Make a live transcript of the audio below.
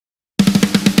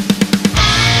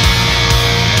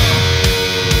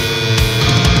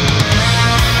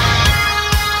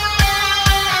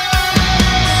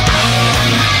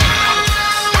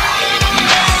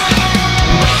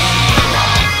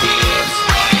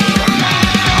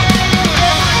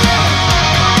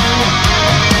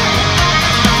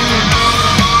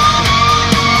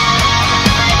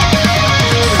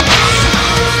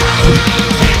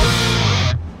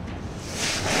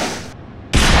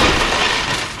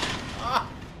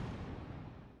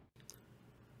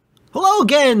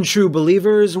again, true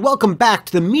believers. Welcome back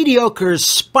to the Mediocre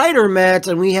Spider-Man,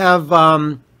 and we have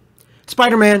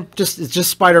Spider-Man. It's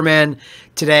just Spider-Man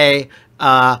today.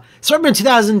 Spider-Man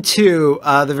 2002,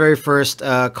 the very first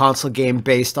console game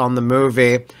based on the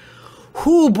movie.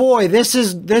 Whoo boy, this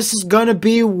is gonna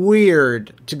be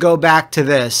weird to go back to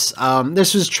this.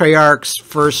 This was Treyarch's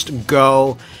first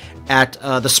go at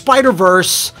the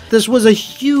Spider-Verse. This was a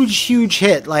huge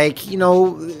hit. Like, you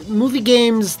know, movie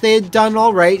games, they had done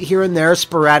all right here and there,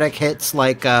 sporadic hits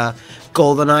like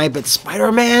GoldenEye, but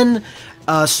Spider-Man,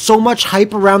 so much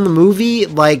hype around the movie,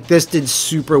 like this did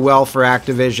super well for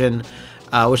Activision,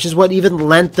 which is what even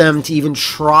lent them to even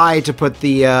try to put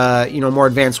the, you know, more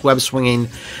advanced web swinging,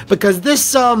 because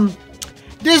this don't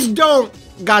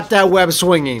got that web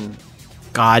swinging.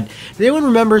 God, did anyone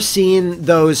remember seeing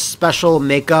those special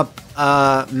makeup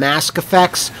mask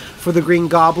effects for the Green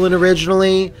Goblin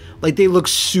originally? Like, they look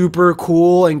super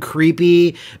cool and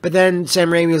creepy, but then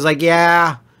Sam Raimi was like,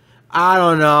 yeah, I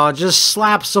don't know, just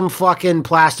slap some fucking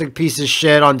plastic piece of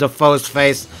shit on Defoe's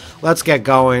face. Let's get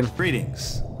going.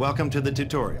 Greetings. Welcome to the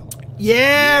tutorial.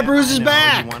 Yeah, Bruce is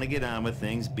back! You want to get on with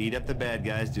things, beat up the bad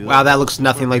guys, do wow, that looks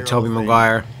nothing like Tobey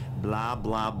Maguire. Blah,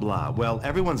 blah, blah. Well,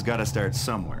 everyone's got to start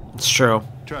somewhere. It's true.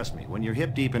 Trust me, when you're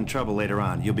hip-deep in trouble later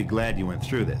on, you'll be glad you went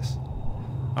through this.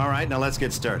 Alright, now let's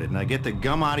get started. Now get the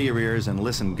gum out of your ears and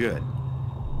listen good.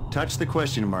 Touch the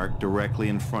question mark directly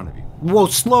in front of you. Whoa,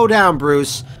 slow down,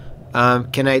 Bruce.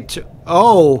 Can I...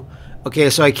 Oh! Okay,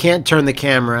 so I can't turn the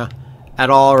camera at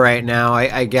all right now.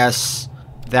 I guess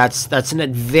that's an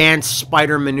advanced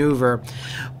spider maneuver.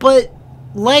 But...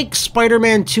 like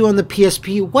Spider-Man 2 on the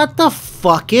PSP, what the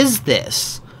fuck is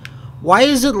this? Why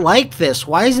is it like this?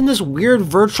 Why isn't this weird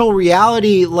virtual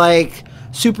reality, like,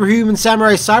 Superhuman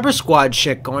Samurai Cyber Squad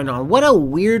shit going on? What a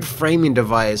weird framing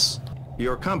device.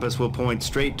 Your compass will point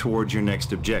straight towards your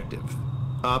next objective.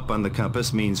 Up on the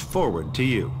compass means forward to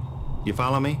you. You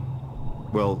follow me?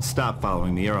 Well, stop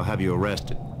following me or I'll have you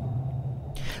arrested.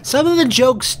 Some of the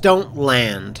jokes don't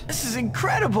land. This is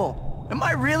incredible! Am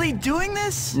I really doing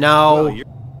this? No.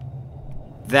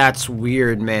 Well, that's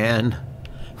weird, man.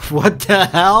 What the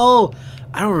hell?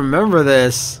 I don't remember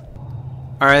this.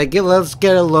 Alright, let's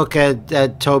get a look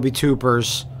at Toby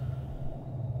Toopers.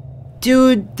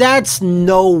 Dude, that's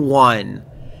no one.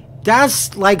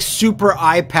 That's like super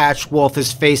eye patch wolf.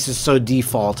 His face is so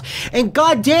default. And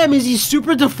goddamn, is he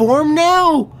super deformed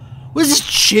now? Was this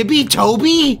Chibi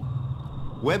Toby?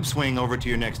 web swing over to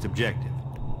your next objective.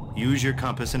 Use your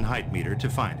compass and height meter to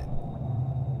find it.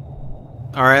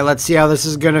 Alright, let's see how this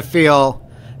is gonna feel.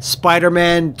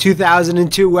 Spider-Man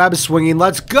 2002 web swinging,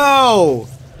 let's go!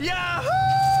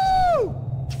 Yahoo!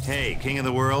 Hey, king of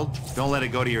the world, don't let it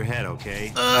go to your head,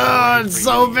 okay? It's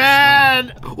so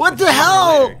bad! What the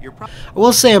hell? I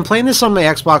will say, I'm playing this on my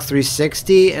Xbox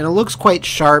 360, and it looks quite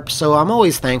sharp, so I'm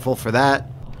always thankful for that.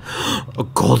 A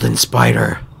golden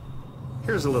spider.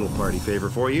 Here's a little party favor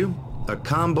for you. A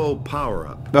combo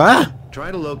power-up. Huh?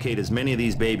 Try to locate as many of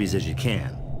these babies as you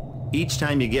can. Each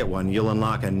time you get one, you'll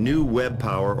unlock a new web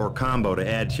power or combo to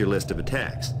add to your list of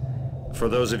attacks. For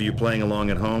those of you playing along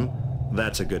at home,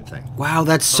 that's a good thing. Wow,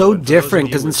 that's so different,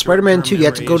 because in Spider-Man 2 you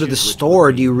have to go to the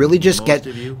store. Do you really just get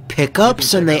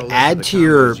pickups and they add to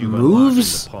your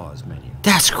moves?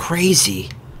 That's crazy.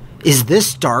 Is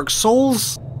this Dark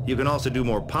Souls? You can also do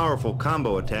more powerful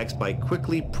combo attacks by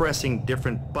quickly pressing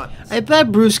different buttons. I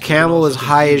bet Bruce Campbell was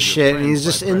high as shit and he's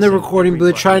just in the recording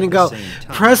booth trying to go,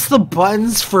 press the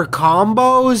buttons for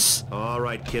combos?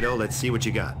 Alright, kiddo, let's see what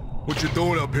you got. What you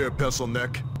doing up here, pencil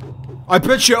neck? I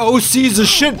bet your OC's a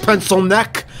shit, pencil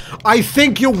neck. I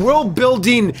think your world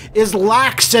building is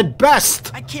lax at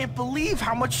best. I can't believe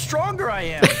how much stronger I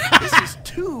am. This is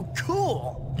too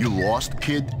cool. You lost,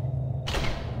 kid?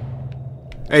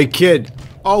 Hey, kid.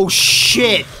 Oh,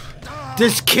 shit.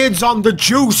 This kid's on the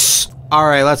juice.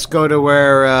 Alright, let's go to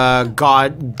where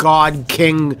God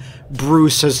King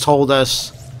Bruce has told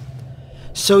us.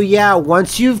 So yeah,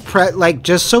 once you've like,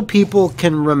 just so people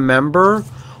can remember,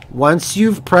 once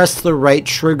you've pressed the right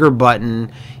trigger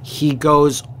button, he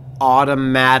goes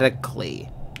automatically.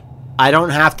 I don't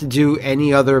have to do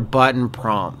any other button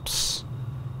prompts.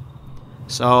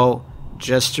 So,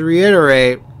 just to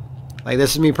reiterate, like,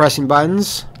 this is me pressing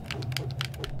buttons.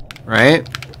 Right?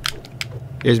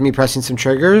 Here's me pressing some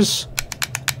triggers.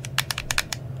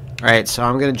 Alright, so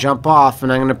I'm gonna jump off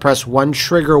and I'm gonna press one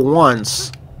trigger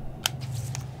once.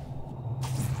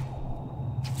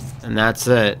 And that's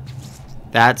it.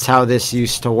 That's how this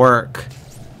used to work.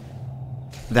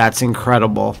 That's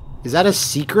incredible. Is that a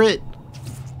secret?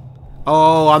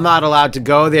 Oh, I'm not allowed to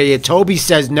go there yet. Toby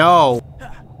says no.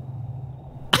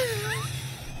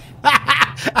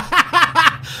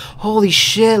 Holy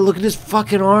shit, look at his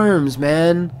fucking arms,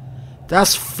 man.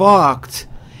 That's fucked.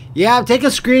 Yeah, take a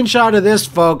screenshot of this,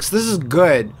 folks. This is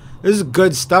good. This is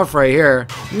good stuff right here.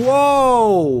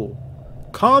 Whoa!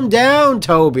 Calm down,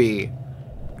 Toby.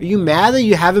 Are you mad that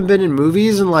you haven't been in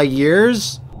movies in like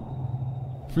years?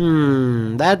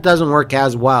 That doesn't work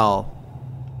as well.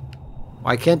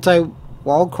 Why can't I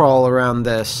wall crawl around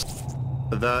this?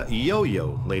 The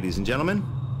yo-yo, ladies and gentlemen.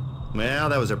 Well,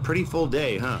 that was a pretty full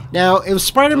day, huh? Now, if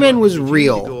Spider-Man was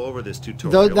real,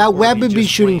 that web would be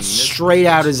shooting plain straight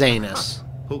out his anus.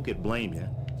 Who could blame you?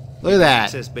 Look at that.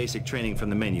 Access basic training from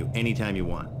the menu anytime you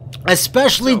want.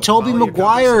 Especially So, Tobey follow your compass and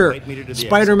Maguire invite me to the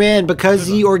Spider-Man, because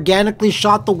he organically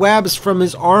shot the webs from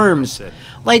his arms. That's it.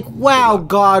 Like, wow,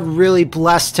 God really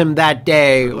blessed him that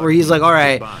day, where he's like,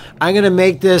 alright, I'm gonna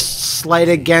make this slight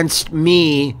against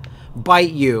me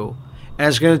bite you, and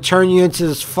it's gonna turn you into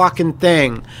this fucking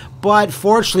thing. But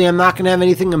fortunately, I'm not gonna have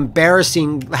anything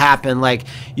embarrassing happen, like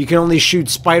you can only shoot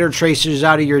spider tracers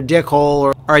out of your dick hole,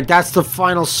 or alright, that's the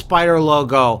final spider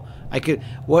logo. I could,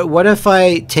 what if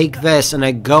I take this and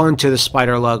I go into the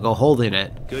spider logo holding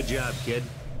it? Good job, kid.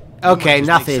 Okay, You might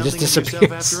nothing, it make just something of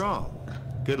yourself disappears. After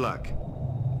all. Good luck.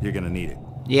 You're gonna need it.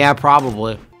 Yeah,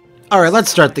 probably. Alright,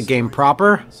 let's start the game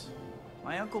proper.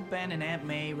 My Uncle Ben and Aunt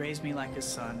May raised me like a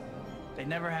son. They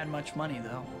never had much money,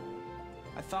 though.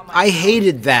 I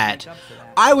hated that.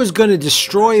 I was gonna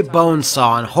destroy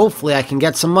Bonesaw and hopefully I can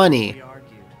get some money.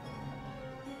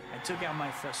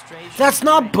 That's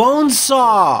not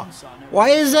Bonesaw! Why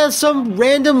is that some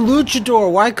random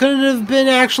luchador? Why couldn't it have been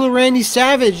actual Randy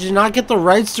Savage? Did you not get the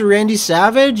rights to Randy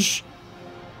Savage?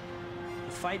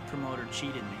 The fight promoter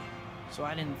cheated me, so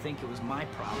I didn't think it was my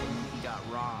problem when he got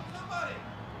robbed.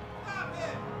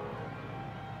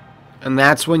 And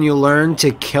that's when you learn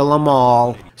to kill them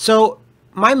all. So,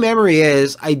 my memory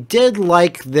is, I did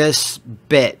like this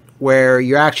bit where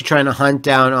you're actually trying to hunt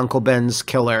down Uncle Ben's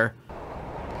killer.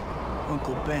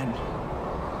 Uncle Ben,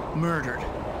 murdered.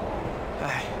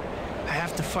 I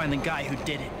have to find the guy who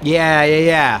did it.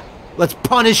 Yeah. Let's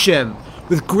punish him.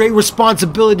 With great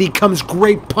responsibility comes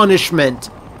great punishment.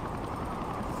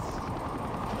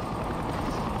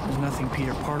 There's nothing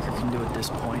Peter Parker can do at this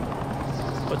point.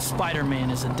 But Spider-Man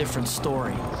is a different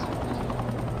story.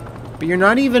 But you're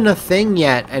not even a thing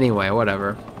yet. Anyway,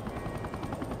 whatever.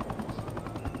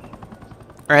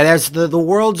 Alright, that's the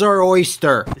world's our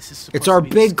oyster. It's our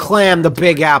big clam, the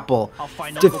Big Apple. I'll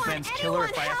find Uncle Ben's killer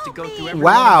if I have to go through every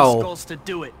Wow. one of the skulls to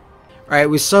do it. Alright,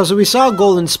 we saw a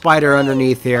golden spider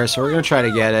underneath here, so we're gonna try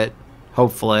to get it.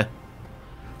 Hopefully.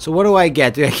 So what do I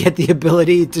get? Do I get the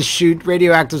ability to shoot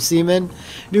radioactive semen?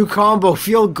 New combo,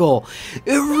 field goal.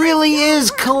 It really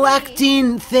is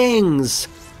collecting things.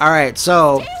 Alright,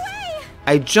 so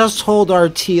I just hold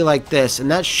RT like this,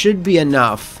 and that should be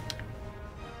enough.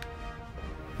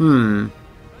 You!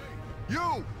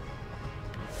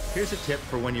 Here's a tip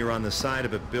for when you're on the side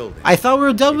of a building. I thought we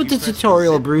were done with the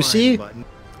tutorial, Brucey.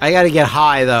 I gotta get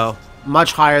high, though.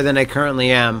 Much higher than I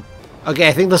currently am. Okay,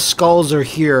 I think the skulls are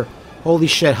here. Holy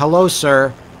shit. Hello,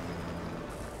 sir.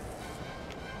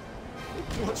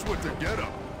 What's with the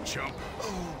getup, chump?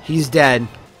 He's dead.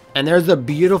 And there's a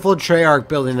beautiful Treyarch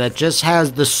building that just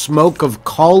has the smoke of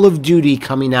Call of Duty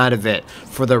coming out of it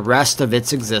for the rest of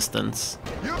its existence.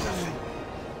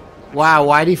 Wow,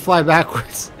 why'd he fly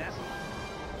backwards?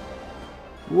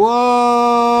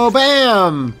 Whoa,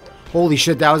 bam! Holy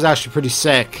shit, that was actually pretty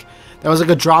sick. That was like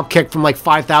a drop kick from like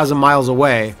 5,000 miles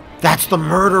away. That's the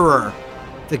murderer.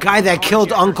 The guy that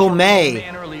killed Uncle May.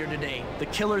 Man earlier today. The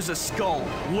killer's a skull.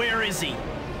 Where is he?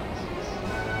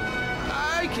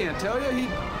 I can't tell you. He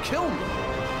killed me.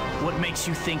 What makes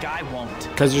you think I won't?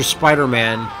 Because you're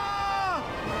Spider-Man. No!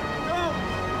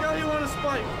 The guy you want to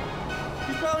spike.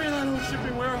 He's probably in that old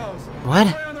shipping warehouse. What?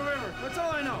 Way on the river. That's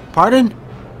all I know. Pardon?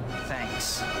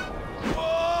 Thanks.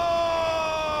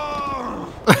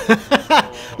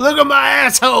 Look at my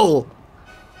asshole!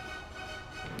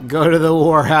 Go to the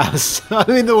whorehouse.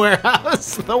 I mean the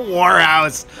warehouse. The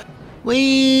whorehouse.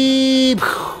 Weep.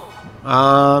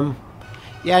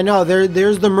 Yeah, no,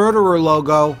 there's the murderer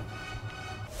logo.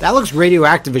 That looks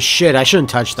radioactive as shit. I shouldn't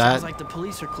touch that. Sounds like the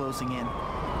police are closing in.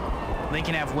 They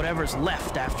can have whatever's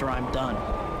left after I'm done.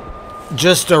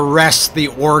 Just arrest the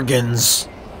organs.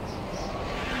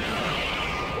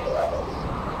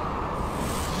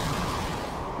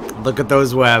 Look at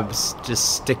those webs,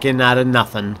 just sticking out of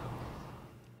nothing.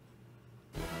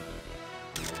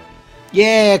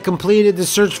 Yeah, completed the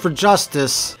search for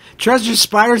justice. Trust your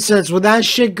spider sense. When that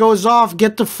shit goes off,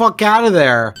 get the fuck out of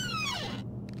there.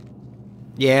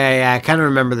 Yeah, I kind of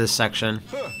remember this section.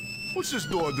 Huh. What's this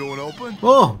door doing open?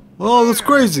 Oh, that's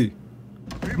crazy.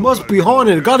 Be Must be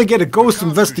haunted. Gotta get a ghost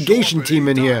investigation team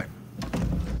in here.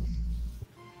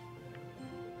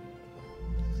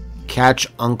 Catch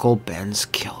Uncle Ben's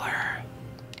killer.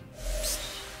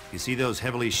 You see those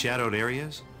heavily shadowed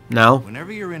areas? No?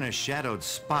 Whenever you're in a shadowed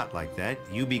spot like that,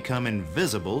 you become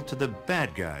invisible to the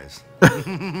bad guys.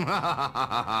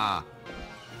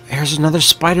 There's another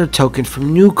spider token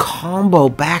from new combo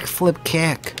backflip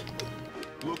kick.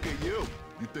 Look at you.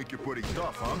 You think you're pretty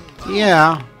tough, huh?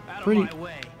 Yeah, Out pretty. of my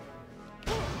way.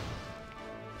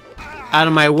 Out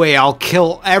of my way, I'll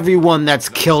kill everyone that's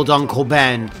killed Uncle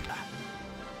Ben.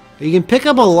 You can pick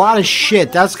up a lot of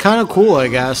shit. That's kind of cool, I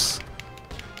guess.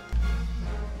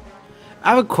 I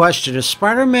have a question. If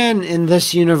Spider-Man in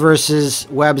this universe's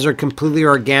webs are completely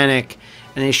organic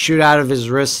and they shoot out of his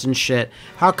wrists and shit,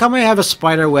 how come I have a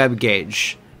spider web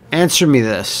gauge? Answer me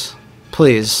this,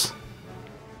 please.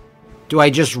 Do I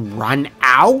just run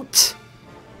out?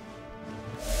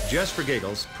 Just for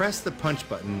giggles, press the punch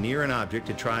button near an object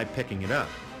to try picking it up.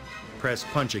 Press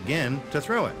punch again to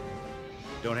throw it.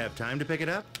 Don't have time to pick it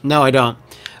up? No, I don't.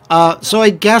 So I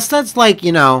guess that's like,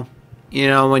 you know,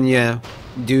 when you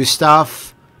do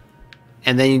stuff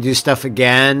and then you do stuff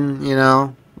again, you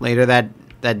know, later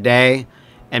that day,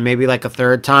 and maybe like a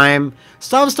third time,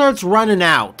 stuff starts running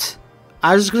out.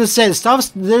 I was just gonna say,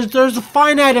 there's a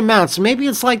finite amount, so maybe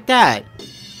it's like that.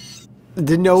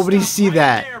 Did nobody see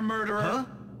that? There, murderer. Huh?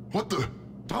 What the?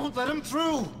 Don't let him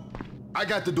through. I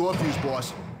got the door fuse,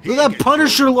 boss. He Look ain't at that getting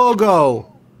Punisher logo.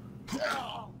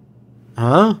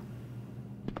 Huh?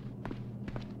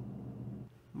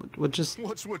 What just through.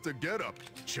 What's with the getup,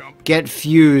 chump? get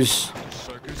Fuse?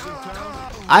 Circus in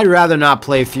town? I'd rather not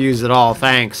play Fuse at all,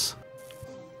 thanks.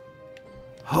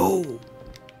 Oh.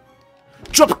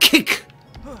 Drop kick!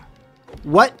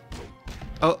 What?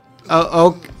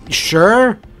 Oh,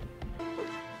 sure?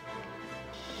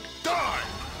 Die!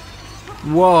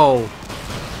 Whoa.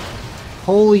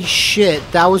 Holy shit,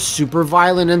 that was super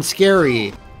violent and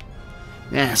scary.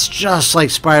 Man, it's just like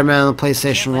Spider-Man on the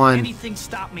PlayStation Can't let 1. anything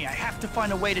stop me. I have to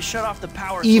find a way to shut off the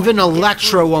power. Even so I can get Electro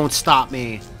through. won't stop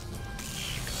me.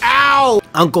 Ow!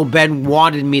 Uncle Ben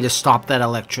wanted me to stop that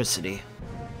electricity.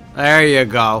 There you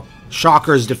go.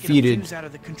 Shocker's Get a defeated. fuse out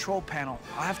of the control panel.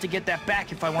 I'll have to get that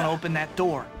back if I want to open that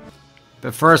door.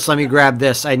 But first, let me grab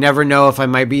this. I never know if I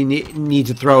might be need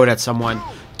to throw it at someone.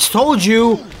 Told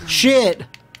you! Shit!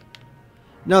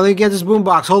 No, let me get this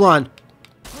boombox. Hold on.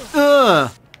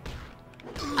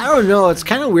 I don't know. It's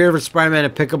kind of weird for Spider-Man to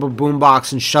pick up a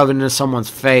boombox and shove it into someone's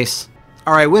face.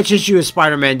 Alright, which issue of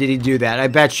Spider-Man did he do that? I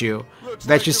bet you.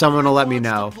 Bet you someone will let me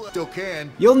know. Still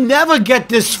can. You'll never get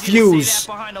this You can fuse. say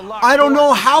that behind a locked I don't door.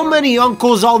 know how many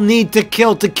uncles I'll need to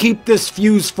kill to keep this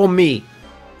fuse for me.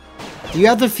 Do you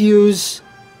have the fuse?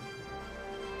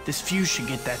 This fuse should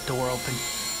get that door open.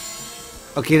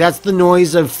 Okay, that's the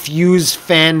noise of fuse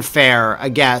fanfare, I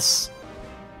guess.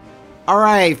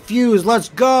 Alright, fuse, let's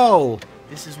go!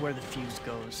 This is where the fuse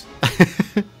goes.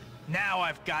 Now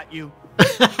I've got you.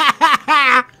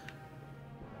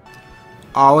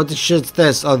 Oh, what the shit's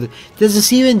this? Oh, does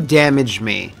this even damage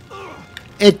me?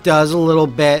 It does a little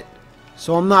bit.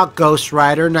 So I'm not Ghost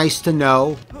Rider, nice to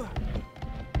know.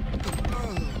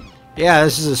 Yeah,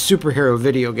 this is a superhero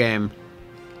video game.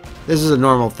 This is a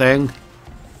normal thing.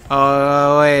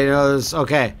 Oh, wait, no, this,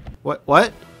 okay.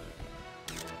 What?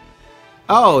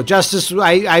 Oh, Justice,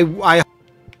 okay,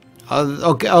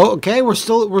 okay, we're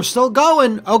still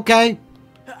going, okay.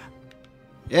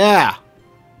 Yeah.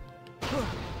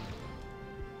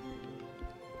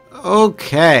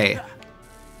 Okay.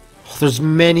 Oh, there's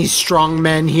many strong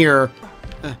men here.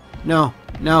 No,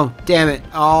 damn it.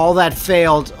 All that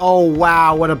failed. Oh,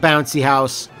 wow, what a bouncy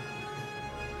house.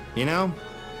 You know,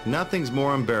 nothing's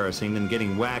more embarrassing than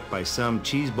getting whacked by some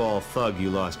cheeseball thug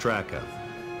you lost track of.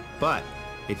 But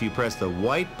if you press the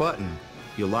white button,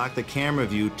 you'll lock the camera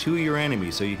view to your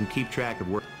enemy so you can keep track of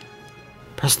where...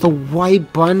 Press the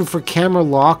white button for camera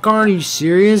lock on? Are you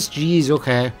serious? Jeez,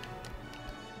 okay.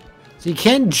 So you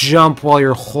can't jump while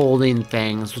you're holding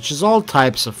things, which is all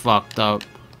types of fucked up.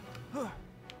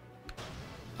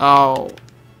 Oh.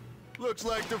 Looks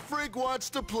like the freak wants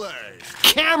to play.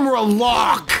 Camera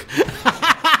lock!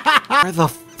 Where the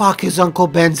fuck is Uncle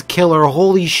Ben's killer?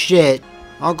 Holy shit.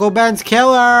 Uncle Ben's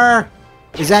killer!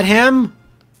 Is that him?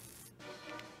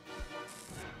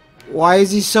 Why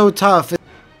is he so tough? I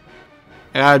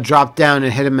gotta drop down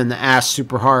and hit him in the ass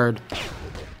super hard.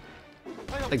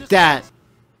 Like that.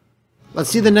 Let's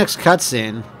see the next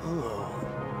cutscene.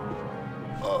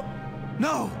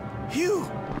 No, Hugh.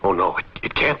 Oh no,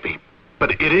 it can't be.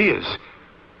 But it is.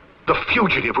 The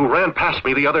fugitive who ran past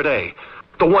me the other day.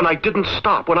 The one I didn't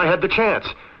stop when I had the chance.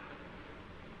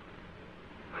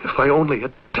 If I only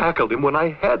had tackled him when I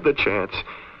had the chance.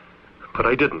 But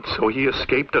I didn't, so he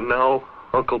escaped, and now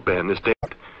Uncle Ben is dead.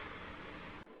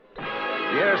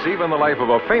 Yes, even the life of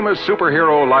a famous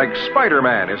superhero like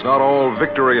Spider-Man is not all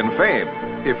victory and fame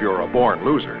if you're a born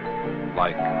loser,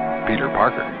 like Peter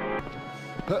Parker.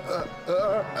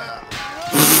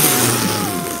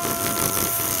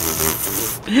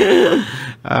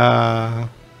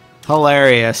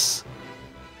 Hilarious.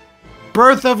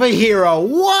 Birth of a hero.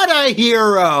 What a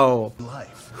hero!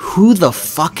 Who the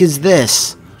fuck is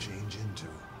this? Change into.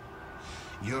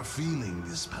 You're feeling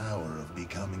this power of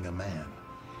becoming a man.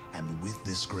 And with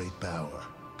this great power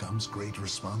comes great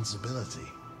responsibility.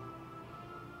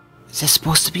 Is this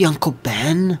supposed to be Uncle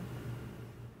Ben?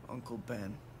 Uncle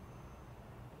Ben.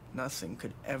 Nothing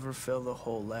could ever fill the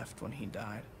hole left when he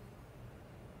died.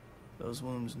 Those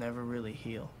wounds never really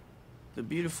heal. The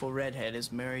beautiful redhead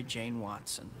is Mary Jane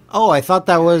Watson. Oh, I thought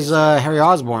that was Harry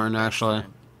Osborn, actually.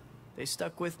 They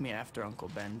stuck with me after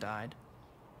Uncle Ben died.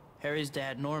 Harry's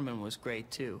dad, Norman, was great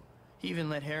too. He even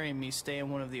let Harry and me stay in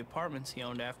one of the apartments he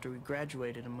owned after we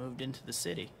graduated and moved into the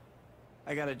city.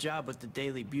 I got a job with the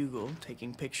Daily Bugle,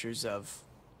 taking pictures of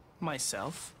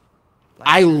myself.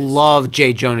 I love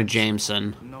J. Jonah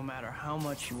Jameson. No matter how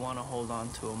much you want to hold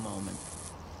on to a moment,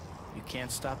 you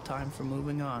can't stop time from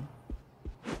moving on.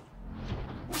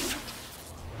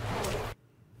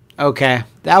 Okay,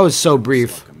 that was so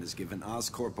brief. Slocum has given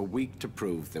Oscorp a week to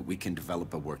prove that we can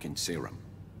develop a working serum.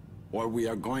 Or we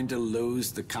are going to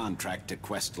lose the contract to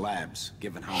Quest Labs,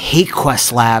 given how... Hate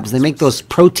Quest Labs. They make those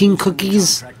protein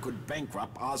cookies. The contract could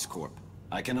bankrupt Oscorp.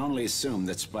 I can only assume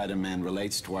that Spider-Man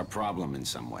relates to our problem in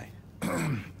some way.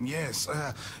 Yes,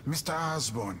 Mr.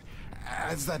 Osborn.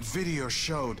 As that video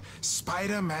showed,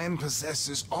 Spider-Man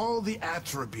possesses all the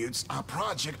attributes our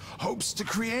project hopes to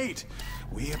create.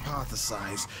 We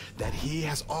hypothesize that he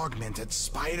has augmented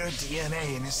spider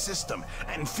DNA in his system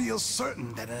and feel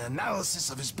certain that an analysis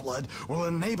of his blood will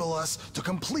enable us to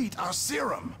complete our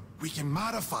serum. We can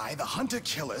modify the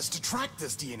hunter-killers to track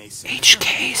this DNA signature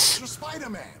HKs. to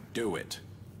Spider-Man. Do it.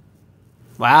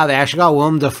 Wow, they actually got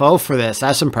Willem Dafoe for this.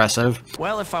 That's impressive.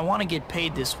 Well, if I want to get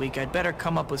paid this week, I'd better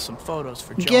come up with some photos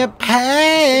for Jonah. Get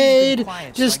paid!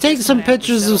 Just take some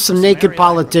pictures of some naked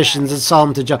politicians and sell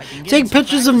them to Jonah. Take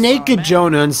pictures of naked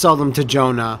Jonah and sell them to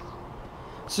Jonah.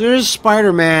 So there's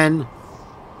Spider-Man.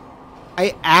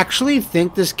 I actually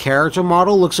think this character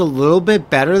model looks a little bit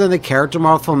better than the character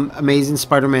model from Amazing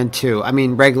Spider-Man 2. I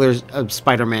mean, regular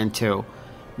Spider-Man 2.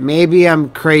 Maybe I'm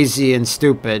crazy and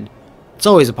stupid. It's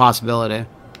always a possibility.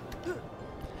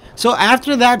 So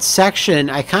after that section,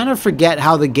 I kind of forget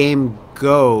how the game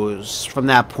goes from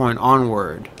that point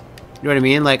onward. You know what I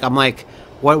mean? Like, I'm like,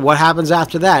 what happens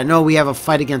after that? No, we have a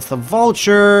fight against the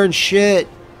Vulture and shit.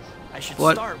 I should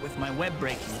start with my web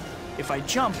breaking. If I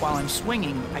jump while I'm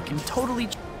swinging, I can totally...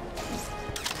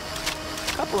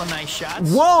 Couple of nice shots.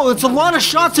 Whoa, it's a lot of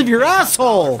shots of your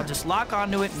asshole. I'll just lock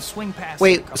onto it and swing past.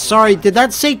 Wait, sorry, did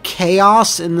that say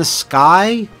chaos in the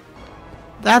sky?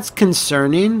 That's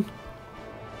concerning.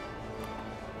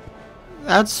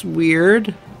 That's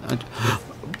weird.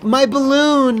 My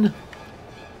balloon!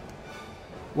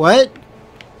 What?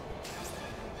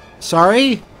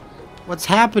 Sorry? What's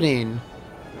happening?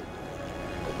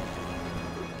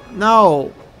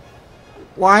 No.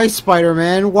 Why,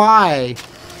 Spider-Man? Why?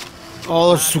 Oh,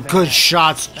 there's some good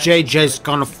shots. JJ's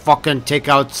gonna fucking take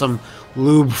out some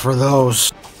lube for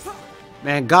those.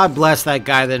 Man, God bless that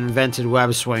guy that invented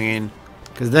web swinging.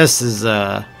 Because this is,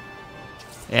 yeah.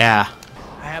 I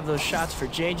have those shots for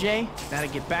JJ. Gotta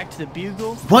get back to the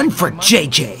Bugle. One for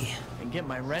JJ. And get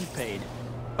my rent paid.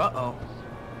 Uh-oh.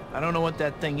 I don't know what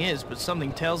that thing is, but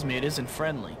something tells me it isn't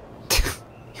friendly.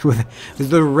 With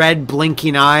the red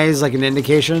blinking eyes like an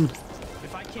indication.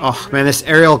 Oh, man, this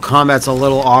aerial combat's a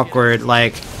little awkward.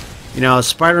 Like, you know,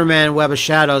 Spider-Man Web of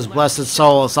Shadows, bless its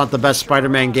soul. It's not the best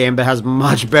Spider-Man game, but has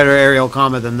much better aerial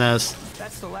combat than this.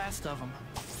 That's the last of them.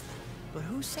 But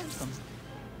who sent them?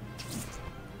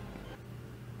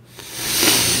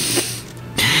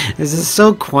 This is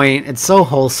so quaint. It's so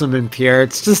wholesome and pure.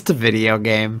 It's just a video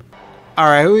game.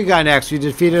 Alright, who we got next? We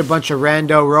defeated a bunch of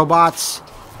rando robots.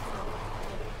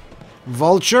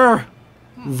 Vulture?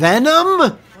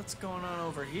 Venom? What's going on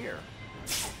over here?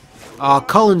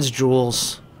 Cullen's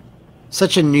Jewels.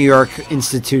 Such a New York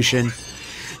institution.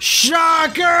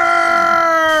 Shocker!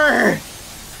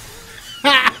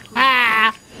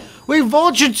 Wait,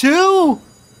 Vulture too?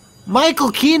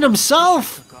 Michael Keane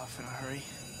himself? Took off in a hurry.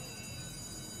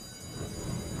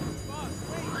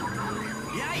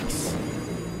 Yikes!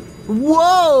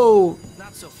 Whoa!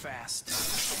 Not so fast.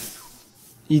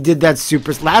 You did that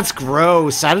super... That's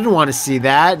gross. I didn't want to see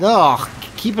that. Ugh,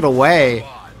 keep it away.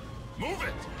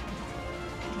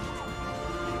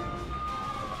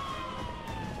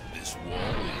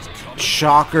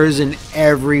 shockers in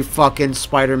every fucking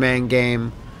Spider-Man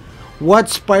game. What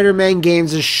Spider-Man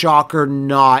games is Shocker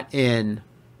not in?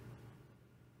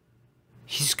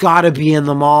 He's gotta be in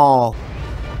them all.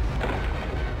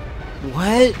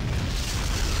 What?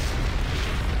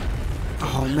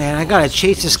 Oh man, I gotta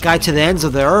chase this guy to the ends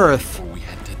of the earth. We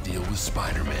had to deal with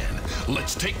Spider-Man.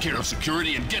 Let's take care of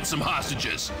security and get some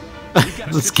hostages.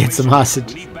 Let's get some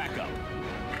hostages. Backup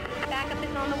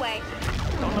is on the way.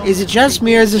 Is it just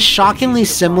me, or is this shockingly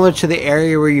similar to the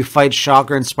area where you fight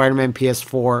Shocker in Spider-Man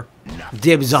PS4?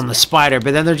 Dibs on the spider,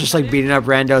 but then they're just like beating up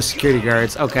rando security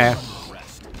guards. Okay.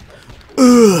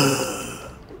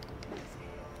 Ugh.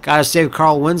 Gotta save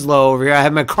Carl Winslow over here. I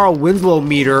have my Carl Winslow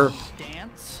meter.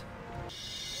 Dance?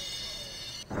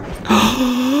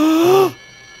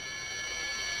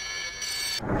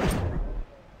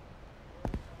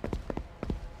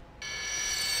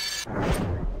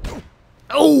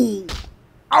 Oh!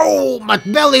 Oh, my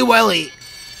belly welly!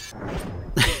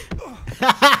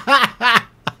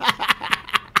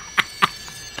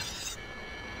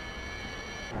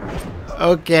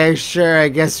 Okay, sure, I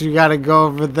guess we gotta go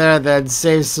over there then.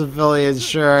 Save civilians,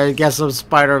 sure. I guess I'm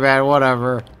Spider-Man,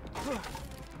 whatever.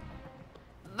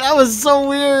 That was so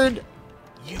weird!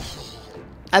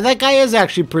 And that guy is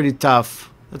actually pretty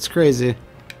tough. That's crazy.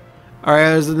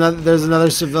 Alright, there's another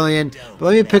civilian. But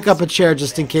let me pick up a chair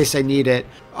just in case I need it.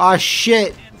 Aw,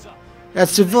 shit! That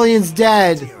civilian's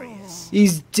dead!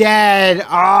 He's dead!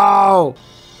 Oh!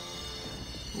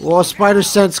 Well, Spider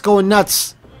Sense going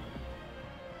nuts.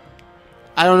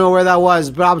 I don't know where that was,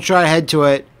 but I'll try to head to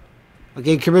it.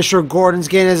 Okay, Commissioner Gordon's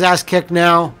getting his ass kicked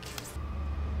now.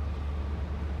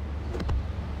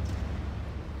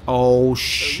 Oh,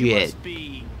 shit. You must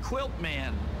be Quilt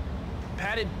Man.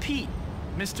 Padded Pete.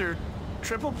 Mr.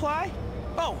 Triple Ply?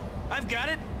 Oh, I've got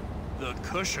it. The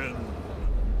cushion.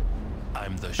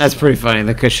 I'm the That's pretty funny,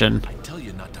 the cushion. I tell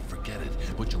you not to forget it,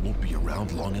 but you won't be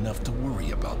around long enough to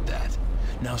worry about that.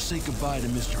 Now say goodbye to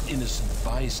Mr. Innocent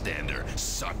Bystander,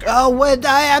 sucker. Oh, what?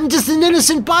 I'm just an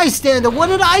innocent bystander. What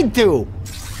did I do?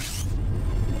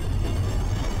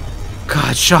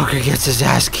 God, Shocker gets his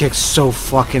ass kicked so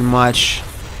fucking much.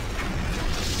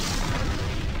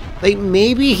 Like,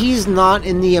 maybe he's not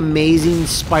in the Amazing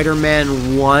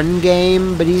Spider-Man 1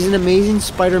 game, but he's in Amazing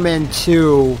Spider-Man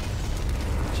 2.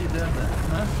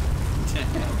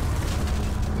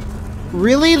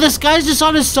 Really? This guy's just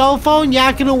on his cell phone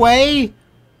yakking away?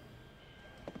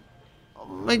 Oh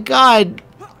my god.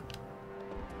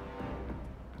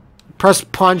 Press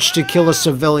punch to kill a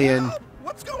civilian.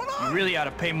 You really ought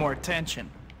to pay more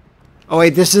attention. Oh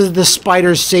wait, this is the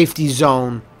spider safety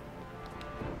zone.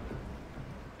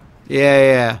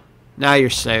 Yeah. Now you're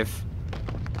safe.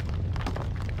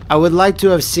 I would like to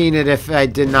have seen it if I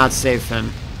did not save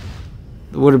him.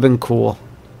 It would have been cool.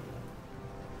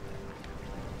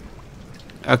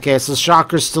 Okay, so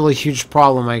Shocker's still a huge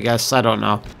problem, I guess. I don't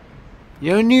know.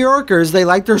 You know, New Yorkers, they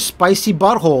like their spicy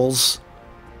buttholes.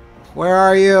 Where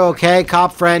are you? Okay,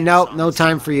 cop friend. Nope, no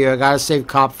time for you. I gotta save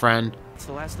cop friend. It's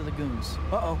the last of the goons.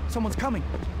 Uh-oh, someone's coming.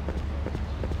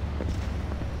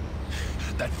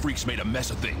 That freak's made a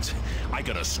mess of things. I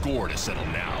got a score to settle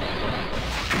now.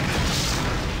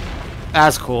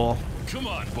 That's cool. Come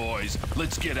on, boys.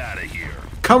 Let's get out of here.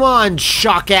 Come on,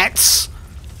 Shockettes!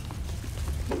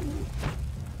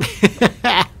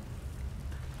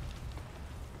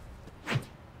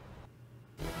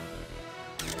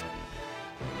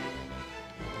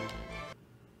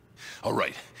 All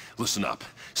right, listen up.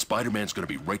 Spider-Man's gonna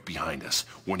be right behind us.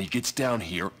 When he gets down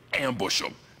here, ambush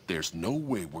him. There's no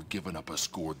way we're giving up a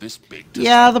score this big.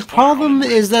 Yeah, the problem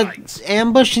is that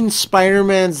ambushing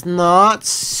Spider-Man's not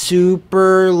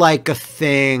super like a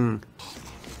thing.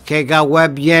 Okay, I got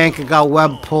web yank, I got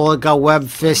web pull, I got web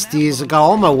fisties, I got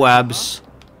all my webs.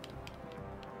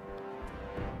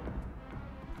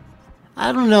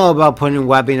 I don't know about putting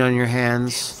webbing on your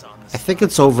hands. I think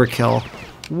it's overkill.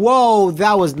 Whoa,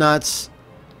 that was nuts.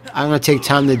 I'm gonna take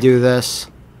time to do this.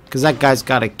 Because that guy's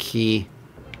got a key.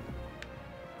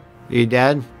 Are you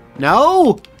dead?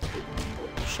 No!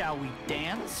 Shall we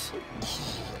dance?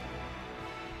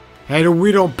 Hey,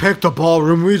 we don't pick the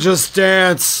ballroom, we just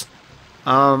dance.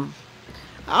 I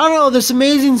don't know, this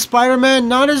Amazing Spider-Man,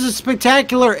 not as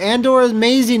spectacular and or as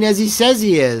amazing as he says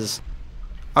he is.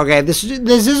 Okay, this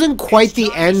isn't quite the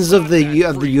ends of the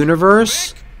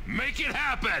universe. Make it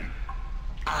happen.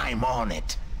 I'm on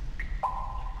it.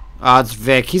 Oh, it's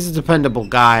Vic. He's a dependable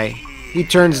guy. He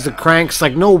turns the cranks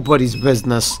like nobody's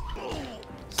business.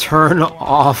 Turn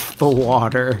off the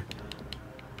water.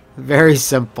 Very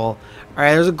simple.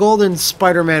 Alright, there's a golden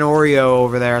Spider-Man Oreo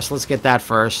over there, so let's get that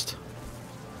first.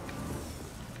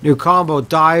 New combo,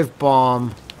 dive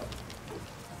bomb.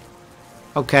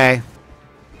 Okay.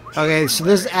 Okay, so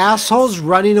this asshole's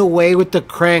running away with the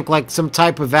crank like some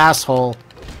type of asshole.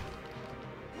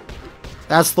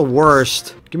 That's the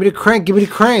worst. Give me the crank, give me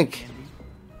the crank.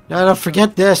 No,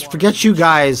 forget this. Forget you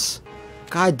guys.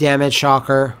 God damn it,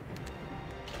 Shocker.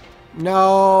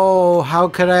 No, how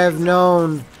could I have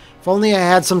known? If only I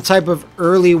had some type of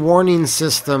early warning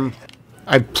system.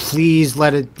 Please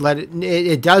let it,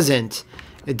 it doesn't.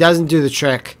 It doesn't do the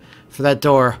trick for that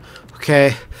door.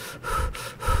 Okay.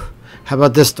 How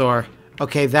about this door?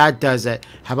 Okay, that does it.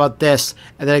 How about this?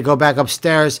 And then I go back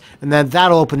upstairs, and then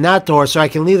that'll open that door so I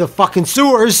can leave the fucking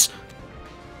sewers.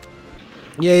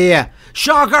 Yeah.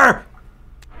 Shocker!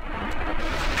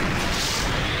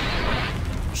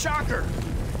 Shocker!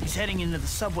 He's heading into the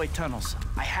subway tunnels.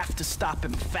 I have to stop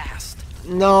him fast.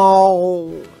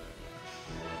 No.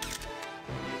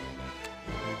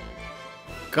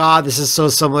 God, this is so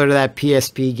similar to that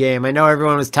PSP game. I know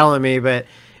everyone was telling me, but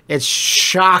it's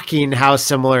shocking how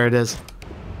similar it is.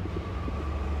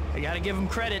 I gotta give him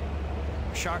credit.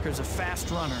 Shocker's a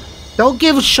fast runner. Don't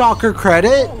give Shocker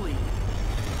credit. Holy.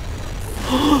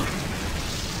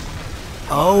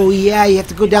 Oh yeah, you have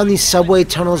to go down these subway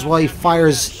tunnels while he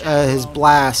fires his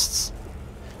blasts.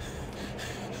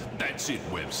 That's it,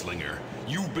 Web Slinger.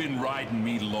 You've been riding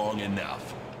me long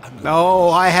enough. No,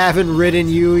 I haven't ridden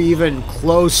you even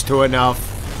close to enough.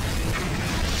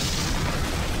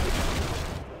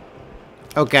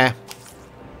 Okay.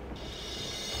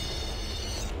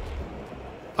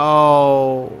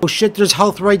 Oh shit, there's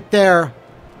health right there.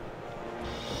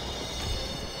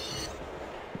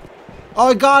 Oh,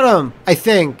 I got him, I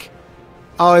think.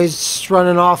 Oh, he's just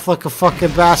running off like a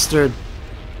fucking bastard.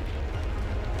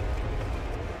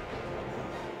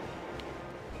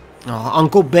 Oh,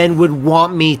 Uncle Ben would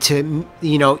want me to,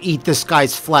 you know, eat this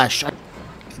guy's flesh. Is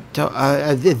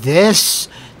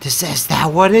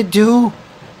that what it do?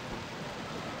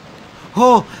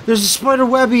 Oh, there's a spider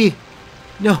webby.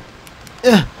 No.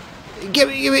 Give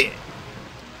me.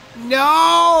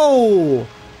 No!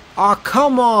 Oh,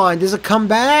 come on. Does it come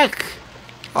back?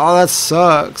 Oh, that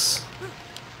sucks.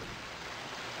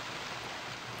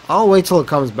 I'll wait till it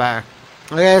comes back.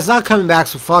 Okay, it's not coming back,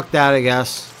 so fuck that, I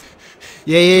guess.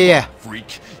 Yeah.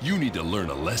 Freak, you need to learn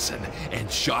a lesson, and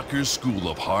Shocker's School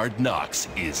of Hard Knocks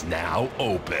is now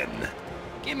open.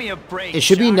 Give me a break. It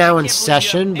should be now in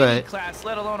session, but class,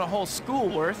 let alone a whole school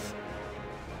worth.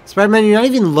 Spider-Man, you're not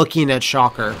even looking at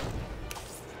Shocker.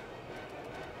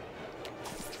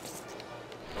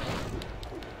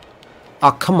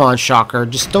 Oh, come on, Shocker.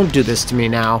 Just don't do this to me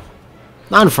now.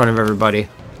 Not in front of everybody.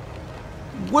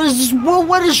 What is this?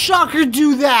 What does Shocker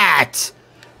do that?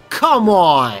 Come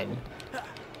on.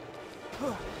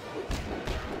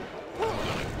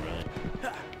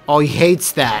 Oh, he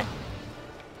hates that.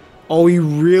 Oh, he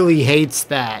really hates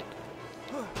that.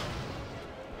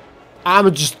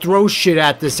 I'ma just throw shit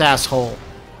at this asshole.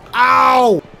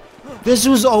 Ow! This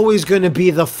was always gonna be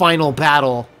the final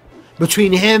battle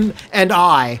between him and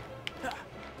I.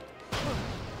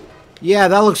 Yeah,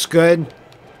 that looks good.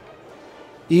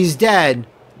 He's dead.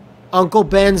 Uncle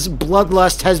Ben's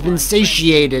bloodlust has been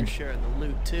satiated. Share of the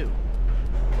loot too.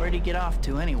 Where'd he get off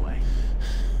to anyway?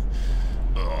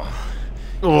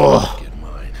 Ugh. Get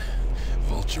mine.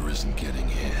 Vulture isn't getting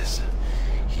his.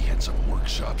 He had some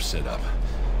workshop set up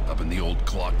in the old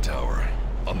clock tower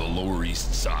on the Lower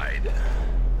East Side.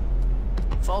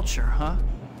 Vulture, huh?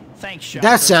 Thanks, Shocker.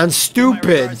 That sounds stupid.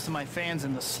 My regards to my fans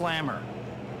in the Slammer.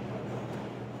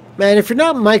 Man, if you're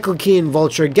not Michael Keaton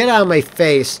Vulture, get out of my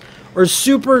face. Or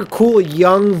super cool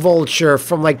young Vulture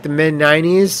from like the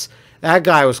mid-90s. That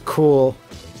guy was cool.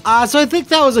 So I think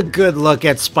that was a good look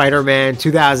at Spider-Man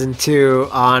 2002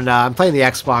 on, I'm playing the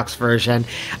Xbox version.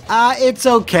 It's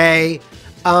okay.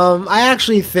 I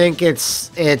actually think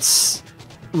it's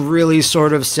really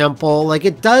sort of simple. Like,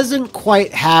 it doesn't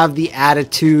quite have the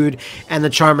attitude and the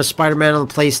charm of Spider-Man on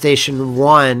the PlayStation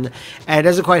 1, and it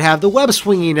doesn't quite have the web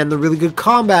swinging and the really good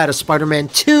combat of Spider-Man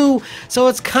 2, so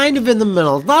it's kind of in the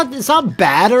middle. It's not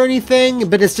bad or anything,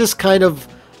 but it's just kind of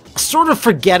sort of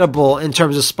forgettable in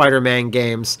terms of Spider-Man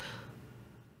games.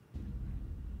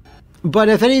 But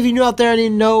if any of you out there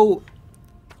know,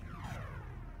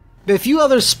 if you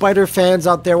other Spider fans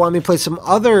out there want me to play some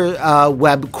other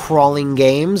web crawling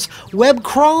games, web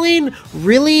crawling,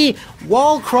 really,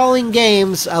 wall crawling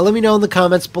games, let me know in the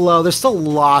comments below. There's still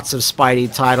lots of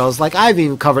Spidey titles. Like, I've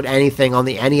even covered anything on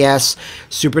the NES,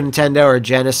 Super Nintendo, or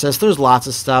Genesis. There's lots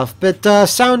of stuff. But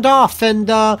sound off and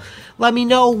let me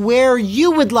know where you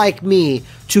would like me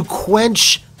to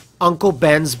quench Uncle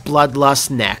Ben's bloodlust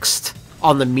next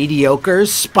on the Mediocre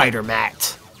Spider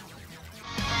Mat.